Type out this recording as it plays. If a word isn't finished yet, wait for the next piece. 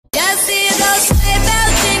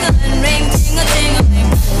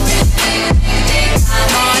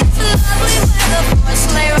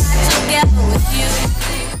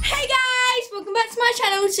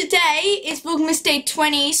today is Vlogmas day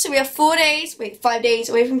 20, so we are 4 days, wait, 5 days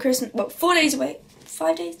away from Christmas. Well, 4 days away.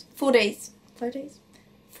 5 days? 4 days. 5 days?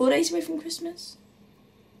 4 days away from Christmas?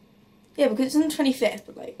 Yeah, because it's on the 25th,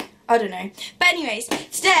 but like, I don't know. But anyways,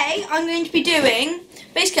 today I'm going to be doing,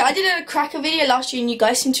 basically I did a cracker video last year and you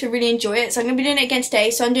guys seem to really enjoy it, so I'm going to be doing it again today.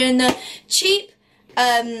 So I'm doing the cheap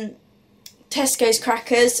Tesco's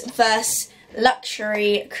crackers versus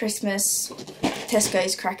luxury Christmas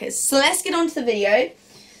Tesco's crackers. So let's get on to the video.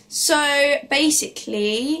 So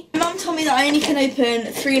basically, my mum told me that I only can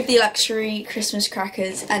open 3 of the luxury Christmas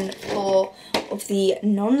crackers and 4 of the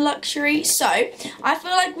non-luxury. So I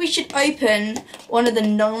feel like we should open one of the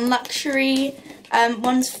non-luxury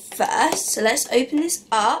ones first. So let's open this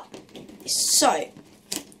up. So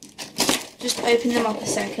just open them up a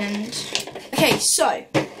second. Okay, so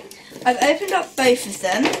I've opened up both of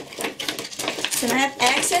them. So I have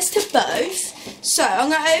access to both. So I'm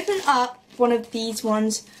going to open up one of these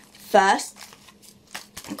ones first.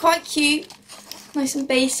 Quite cute, nice and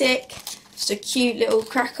basic, just a cute little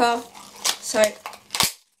cracker. So,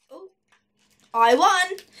 oh, I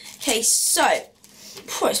won. Okay, so, it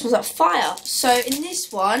smells like fire. So in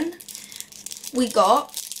this one, we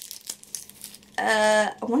got,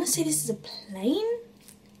 I want to say this is a plain?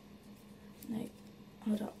 No,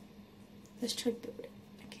 hold up. Let's try build it.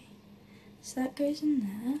 Okay, so that goes in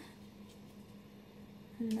there,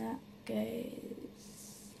 and that goes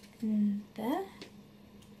in there.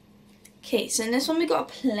 Okay, so in this one we got a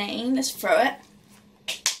plain. Let's throw it.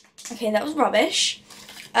 Okay, that was rubbish.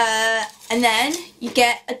 And then you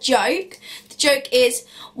get a joke. The joke is,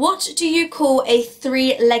 what do you call a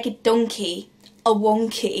 3-legged donkey? A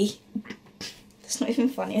wonky. That's not even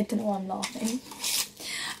funny. I don't know why I'm laughing.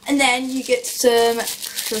 And then you get some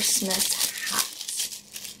Christmas hats.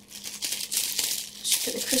 Just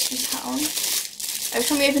put the Christmas hat on. Every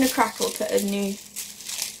time we open a cracker, we'll put a new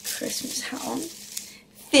Christmas hat on.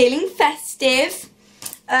 Feeling festive.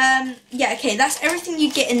 Yeah, okay, that's everything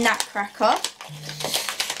you get in that cracker.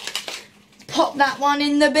 Pop that one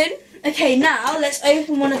in the bin. Okay, now let's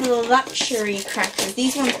open one of the luxury crackers.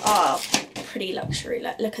 These ones are pretty luxury.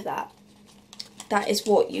 Like, look at that. That is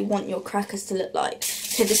what you want your crackers to look like.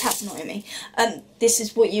 Okay, this hat's annoying me. This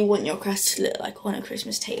is what you want your crackers to look like on a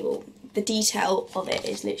Christmas table. The detail of it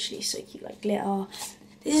is literally so cute, like glitter.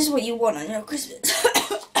 This is what you want on your Christmas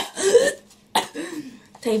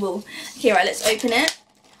table. Okay, right, let's open it.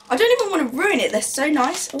 I don't even want to ruin it. They're so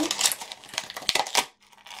nice. Oh.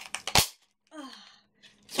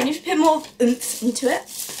 So I need to put more oomph into it.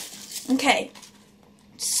 Okay.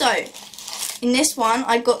 So in this one,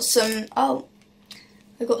 I got some. Oh,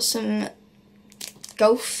 I got some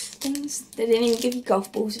golf things. They didn't even give you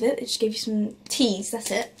golf balls with it. They just gave you some tees.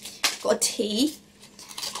 That's it. Got a tee,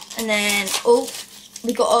 and then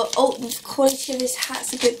we got a, the quality of this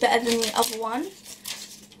hat's a bit better than the other one.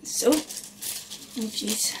 So, oh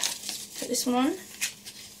jeez, put this one on.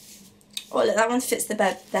 Oh look, that one fits the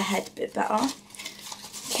head a bit better.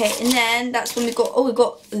 Okay, and then that's when we got, we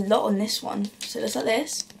got a lot on this one. So it looks like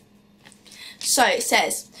this. So it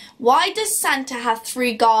says, why does Santa have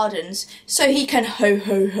 3 gardens? So he can ho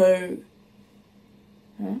ho ho.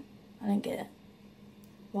 Huh? I don't get it.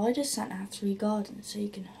 Why does Santa have 3 gardens? So he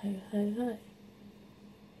can ho ho ho.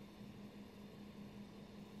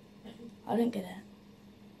 I don't get it.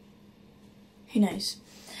 Who knows?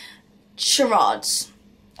 Charades.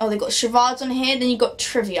 Oh, they've got charades on here. Then you've got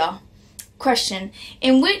trivia. Question.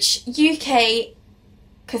 In which UK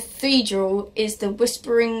cathedral is the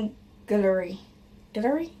Whispering Gallery?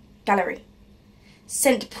 Gallery.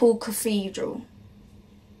 St. Paul Cathedral.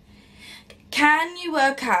 Can you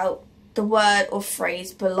work out the word or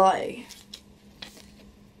phrase below?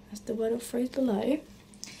 That's the word or phrase below.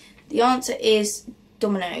 The answer is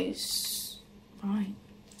dominoes. Right.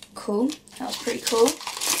 Cool. That was pretty cool,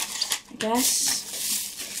 I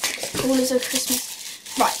guess. Cool as a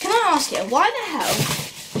Christmas. Right, can I ask you, why the hell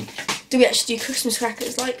do we actually do Christmas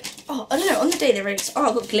crackers? Like, oh, I don't know, on the day they're ready. Oh,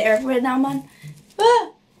 I've got glitter everywhere now, man.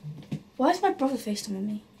 Ah! Why is my brother FaceTiming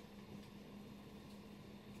me?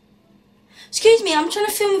 Excuse me, I'm trying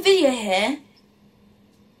to film a video here.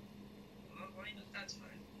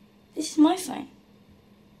 This is my phone.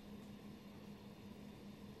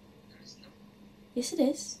 Yes, it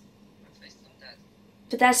is.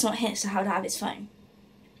 But Dad's not here, so how would I have his phone?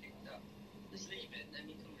 Just leave it, let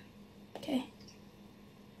me come in. Okay.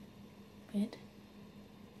 Weird.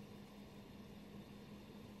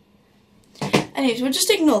 Anyways, we'll just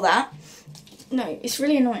ignore that. No, it's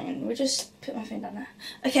really annoying. We'll just put my phone down there.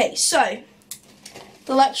 Okay, so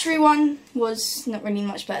the luxury one was not really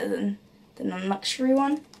much better than the non-luxury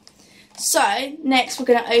one. So next we're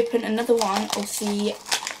going to open another one of the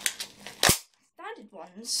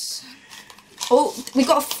ones. Oh, we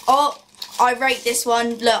got I rate this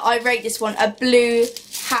one. Look, I rate this one a blue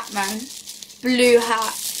hat, man. Blue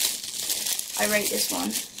hat. I rate this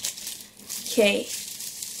one. Okay.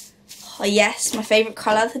 Oh yes, my favourite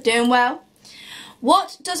colour. They're doing well.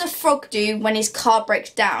 What does a frog do when his car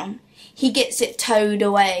breaks down? He gets it towed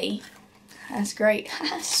away. That's great.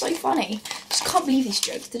 That's so funny. Just can't believe these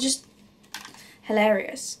jokes. They're just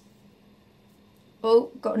hilarious.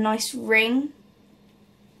 Oh, got a nice ring.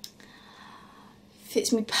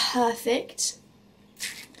 Fits me perfect.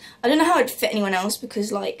 I don't know how it'd fit anyone else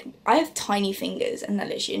because, like, I have tiny fingers and that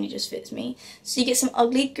literally only just fits me. So you get some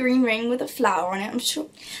ugly green ring with a flower on it. I'm sure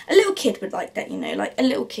a little kid would like that, you know, like a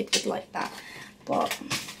little kid would like that. But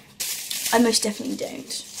I most definitely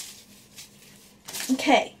don't.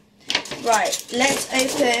 Okay, right, let's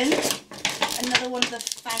open another one of the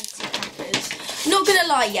fancy crackers. Not gonna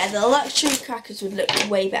lie, yeah, the luxury crackers would look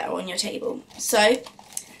way better on your table. So,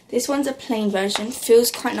 this one's a plain version.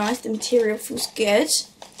 Feels quite nice. The material feels good.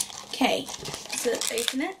 Okay, so let's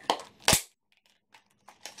open it.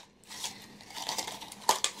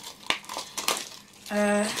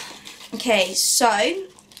 Okay, so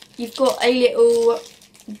you've got a little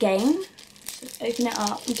game. So open it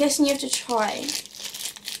up. I'm guessing you have to try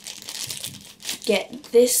get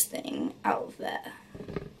this thing out of there.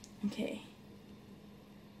 Okay.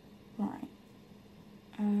 Right.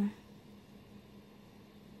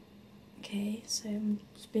 Okay, so I'm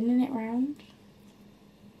spinning it round.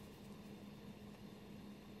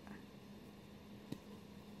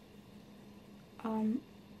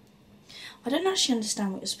 I don't actually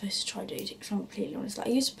understand what you're supposed to try to do, if I'm completely honest. Like,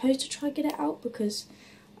 are you supposed to try to get it out? Because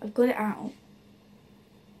I've got it out.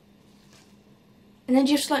 And then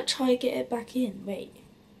you just, like, try to get it back in. Wait.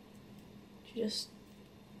 You just...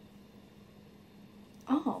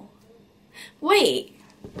 Oh. Wait.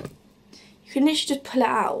 You can literally just pull it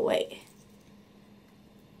out. Wait.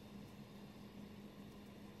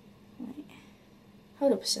 Wait.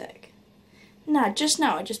 Hold up a sec. Nah, just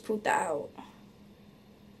now I just pulled that out.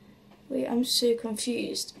 Wait, I'm so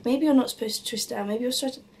confused. Maybe you're not supposed to twist it out. Maybe you're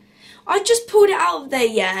supposed to... I just pulled it out of there,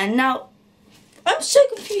 yeah, and now... I'm so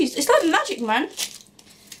confused. It's like magic, man.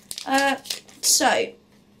 So,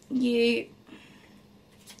 you...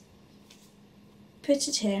 put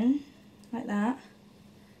it in, like that,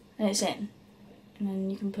 and it's in. And then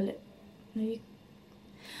you can pull it... No, you...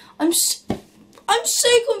 I'm so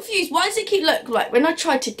confused. Why does it keep... Look, like, when I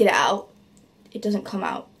try to get it out, it doesn't come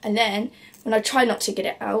out. And then... when I try not to get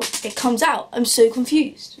it out, it comes out. I'm so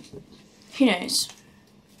confused. Who knows?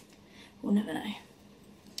 We'll never know.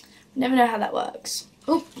 We'll never know how that works.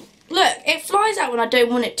 Oh, look, it flies out when I don't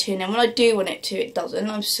want it to, and then when I do want it to, it doesn't.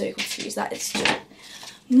 I'm so confused. That is just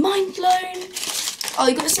mind blown. Oh,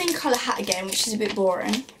 you got the same colour hat again, which is a bit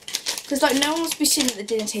boring. Because, like, no one wants to be sitting at the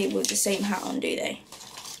dinner table with the same hat on, do they?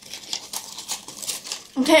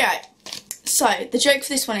 Okay, right. So, the joke for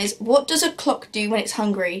this one is, what does a clock do when it's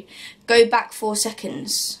hungry? Go back 4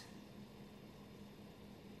 seconds.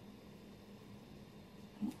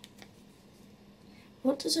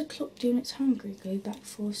 What does a clock do when it's hungry? Go back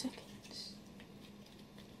 4 seconds.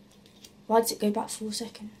 Why does it go back 4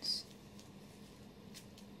 seconds?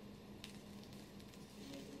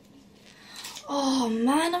 Oh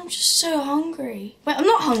man, I'm just so hungry. Wait, I'm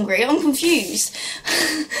not hungry, I'm confused.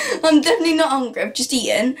 I'm definitely not hungry, I've just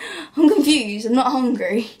eaten. I'm confused, I'm not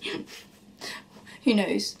hungry. Who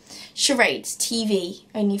knows? Charades, TV,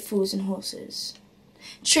 only fools and horses.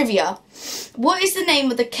 Trivia. What is the name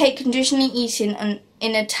of the cake traditionally eaten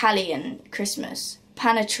in Italian Christmas?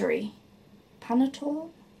 Panettone. Panettone?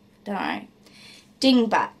 Don't know.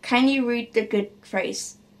 Dingbat. Can you read the good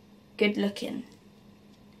phrase? Good looking.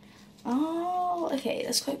 Oh, okay,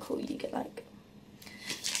 that's quite cool. You get like...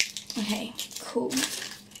 Okay, cool.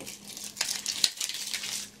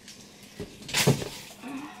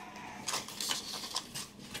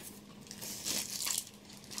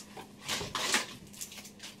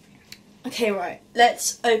 Okay, right,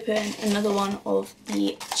 let's open another one of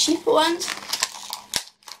the cheaper ones.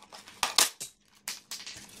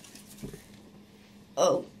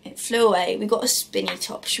 Oh, it flew away. We got a spinny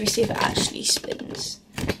top. Should we see if it actually spins?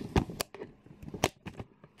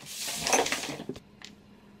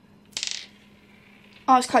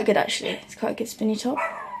 Oh, it's quite good actually. It's quite a good spinny top.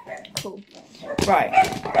 Cool. Right.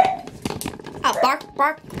 Ah, bark,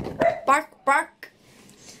 bark, bark, bark.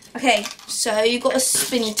 Okay, so you got a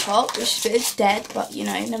spinny top, which is dead, but you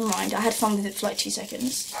know, never mind. I had fun with it for like 2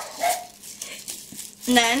 seconds.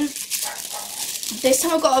 And then, this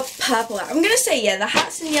time I've got a purple hat. I'm going to say, yeah, the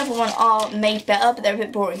hats in the other one are made better, but they're a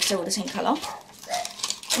bit boring because they're all the same colour.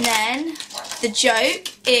 And then, the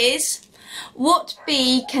joke is, What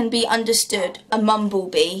bee can be understood? A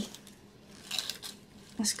mumblebee.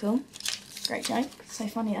 That's cool. Great joke. So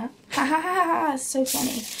funny that. Ha ha ha ha. So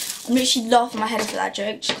funny. I'm literally laughing my head off at that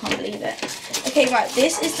joke. Just can't believe it. Okay, right.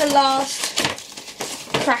 This is the last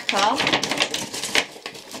cracker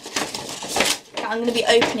that I'm going to be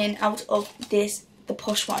opening out of this, the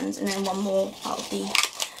posh ones, and then one more out of the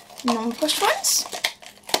non-posh ones.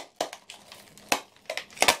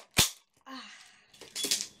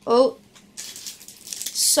 Oh,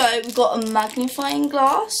 so we've got a magnifying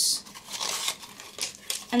glass,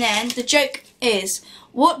 and then the joke is,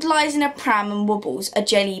 what lies in a pram and wobbles? A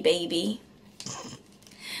jelly baby.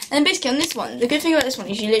 And then basically on this one, the good thing about this one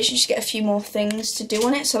is you literally just get a few more things to do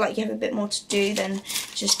on it, so like you have a bit more to do than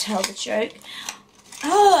just tell the joke.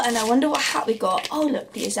 Oh, and I wonder what hat we got. Oh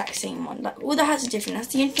look, the exact same one. Like all the hats are different. That's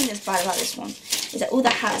the only thing that's bad about this one, is that all the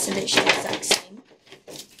hats are literally the exact same.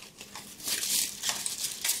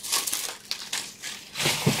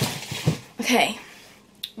 Okay,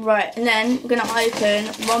 right, and then we're going to open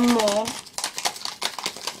one more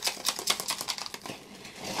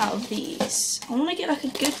out of these. I want to get like a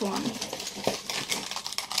good one.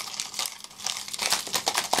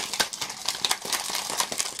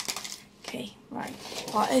 Okay, right,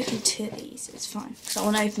 I'll open 2 of these, it's fine, because I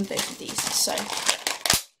want to open both of these, so.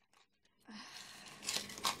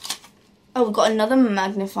 Oh, we've got another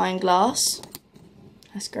magnifying glass.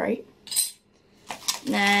 That's great.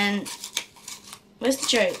 And then, where's the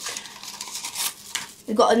joke?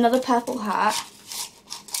 We've got another purple hat.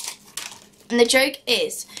 And the joke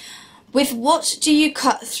is, with what do you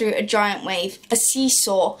cut through a giant wave? A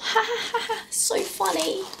seesaw. Ha ha ha ha. So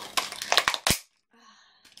funny.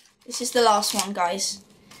 This is the last one, guys.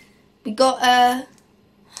 We got a...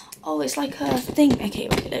 Oh, it's like a thing. Okay,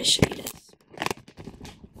 wait, let's show you this.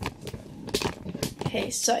 Okay,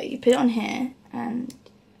 so you put it on here and...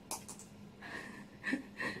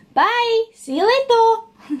 Bye! See you later!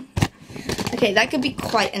 Okay, that could be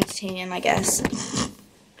quite entertaining, I guess.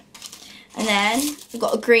 And then we've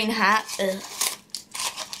got a green hat. Ugh.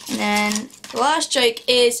 And then the last joke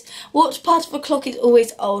is, what part of a clock is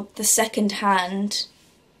always old? The second hand.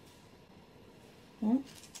 What?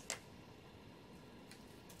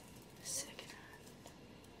 Second hand.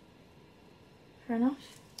 Fair enough.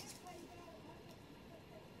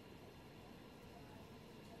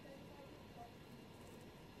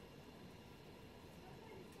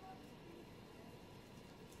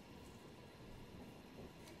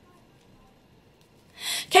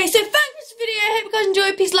 Okay, so thanks for this video. I hope you guys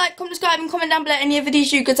enjoyed. Please like, comment, subscribe, and comment down below any other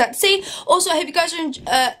videos you guys like to see. Also, I hope you guys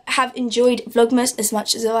have enjoyed Vlogmas as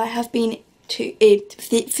much as I have been to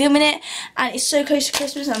filming it. And it's so close to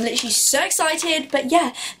Christmas, and I'm literally so excited. But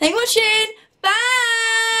yeah, thanks for watching. Bye!